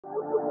Hey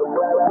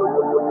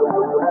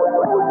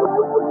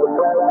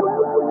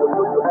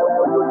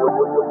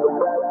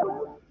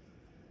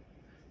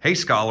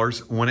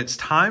scholars, when it's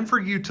time for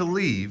you to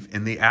leave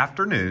in the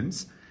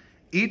afternoons,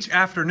 each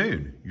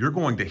afternoon you're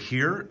going to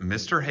hear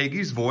Mr.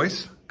 Hagee's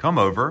voice come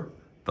over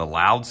the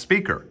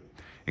loudspeaker.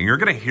 And you're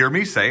going to hear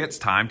me say it's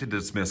time to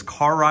dismiss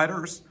car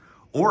riders,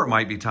 or it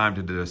might be time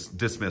to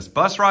dismiss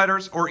bus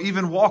riders, or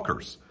even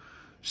walkers.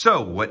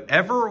 So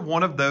whatever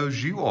one of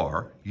those you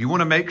are, you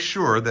want to make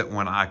sure that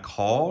when I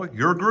call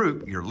your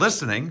group, you're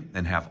listening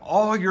and have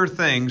all your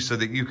things so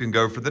that you can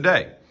go for the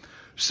day.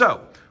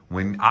 So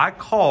when I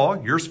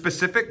call your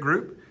specific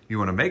group, you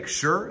want to make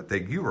sure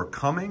that you are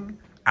coming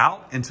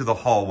out into the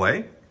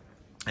hallway.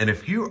 And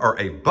if you are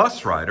a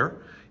bus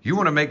rider, you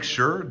want to make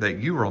sure that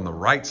you are on the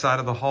right side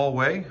of the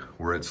hallway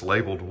where it's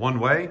labeled one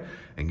way,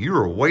 and you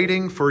are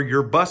waiting for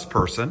your bus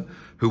person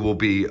who will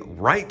be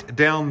right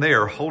down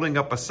there holding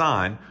up a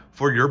sign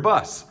for your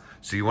bus.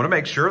 So you want to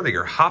make sure that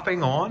you're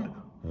hopping on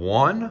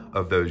one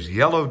of those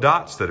yellow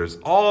dots that is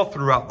all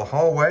throughout the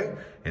hallway.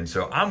 And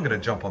so I'm going to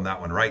jump on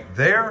that one right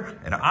there,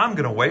 and I'm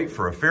going to wait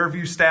for a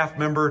Fairview staff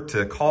member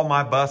to call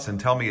my bus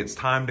and tell me it's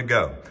time to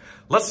go.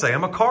 Let's say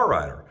I'm a car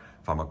rider.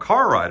 If I'm a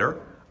car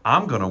rider,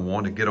 I'm going to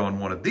want to get on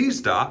one of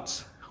these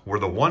dots where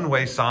the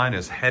one-way sign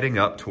is heading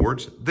up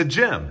towards the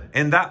gym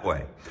and that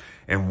way.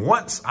 And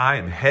once I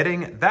am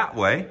heading that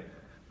way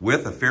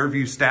with a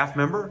Fairview staff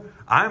member,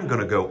 I'm going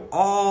to go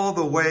all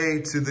the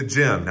way to the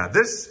gym. Now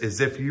this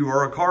is if you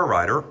are a car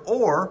rider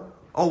or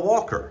a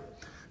walker.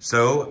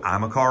 So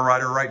I'm a car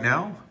rider right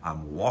now.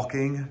 I'm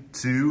walking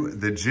to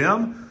the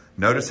gym.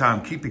 Notice how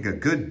I'm keeping a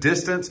good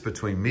distance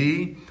between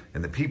me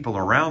and the people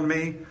around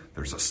me.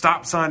 There's a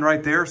stop sign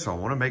right there, so I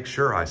want to make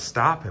sure I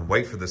stop and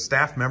wait for the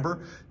staff member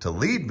to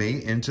lead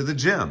me into the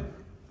gym.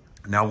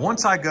 Now,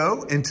 once I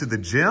go into the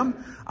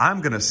gym, I'm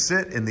going to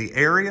sit in the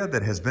area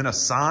that has been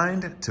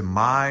assigned to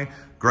my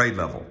grade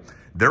level.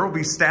 There will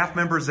be staff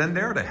members in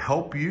there to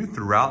help you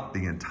throughout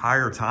the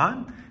entire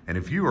time. And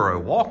if you are a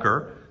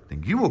walker,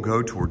 then you will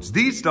go towards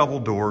these double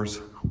doors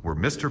where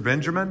Mr.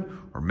 Benjamin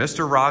or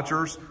Mr.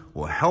 Rogers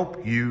will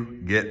help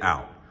you get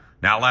out.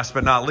 Now, last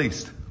but not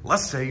least,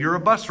 let's say you're a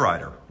bus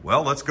rider.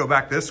 Well, let's go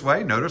back this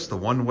way. Notice the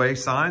one-way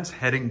signs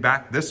heading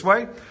back this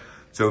way.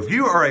 So if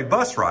you are a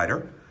bus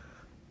rider,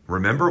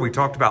 remember we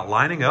talked about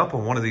lining up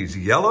on one of these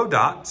yellow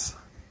dots,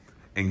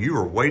 and you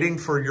are waiting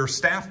for your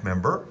staff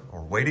member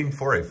or waiting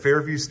for a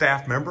Fairview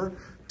staff member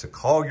to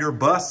call your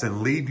bus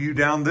and lead you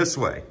down this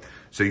way.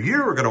 So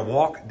you are going to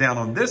walk down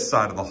on this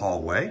side of the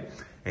hallway,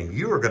 and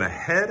you are going to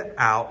head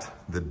out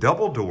the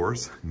double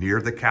doors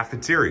near the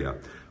cafeteria.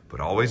 But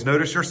always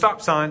notice your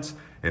stop signs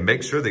and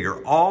make sure that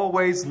you're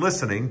always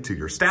listening to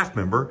your staff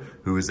member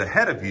who is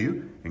ahead of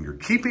you, and you're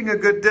keeping a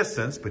good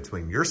distance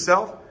between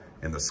yourself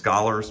and the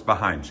scholars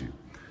behind you.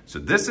 So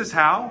this is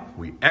how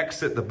we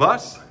exit the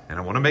bus, and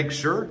I want to make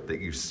sure that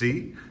you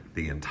see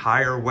the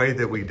entire way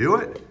that we do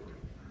it.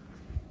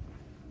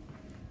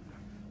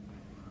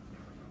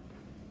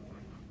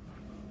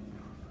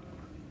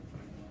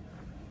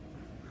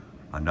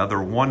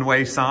 Another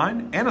one-way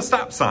sign and a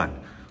stop sign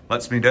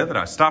lets me know that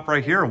I stop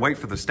right here and wait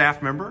for the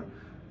staff member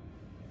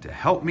to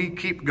help me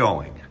keep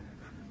going.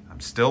 I'm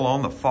still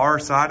on the far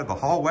side of the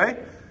hallway.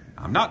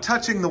 I'm not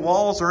touching the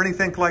walls or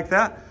anything like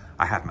that.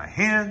 I have my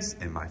hands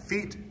and my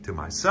feet to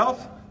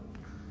myself.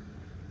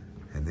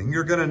 And then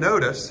you're going to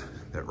notice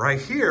that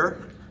right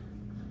here,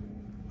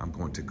 I'm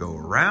going to go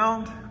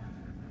around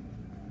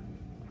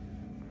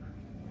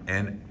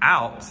and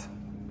out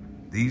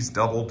these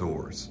double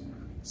doors.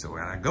 So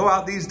when I go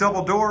out these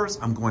double doors,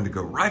 I'm going to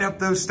go right up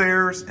those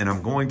stairs, and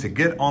I'm going to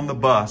get on the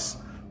bus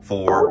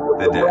for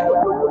the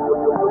day.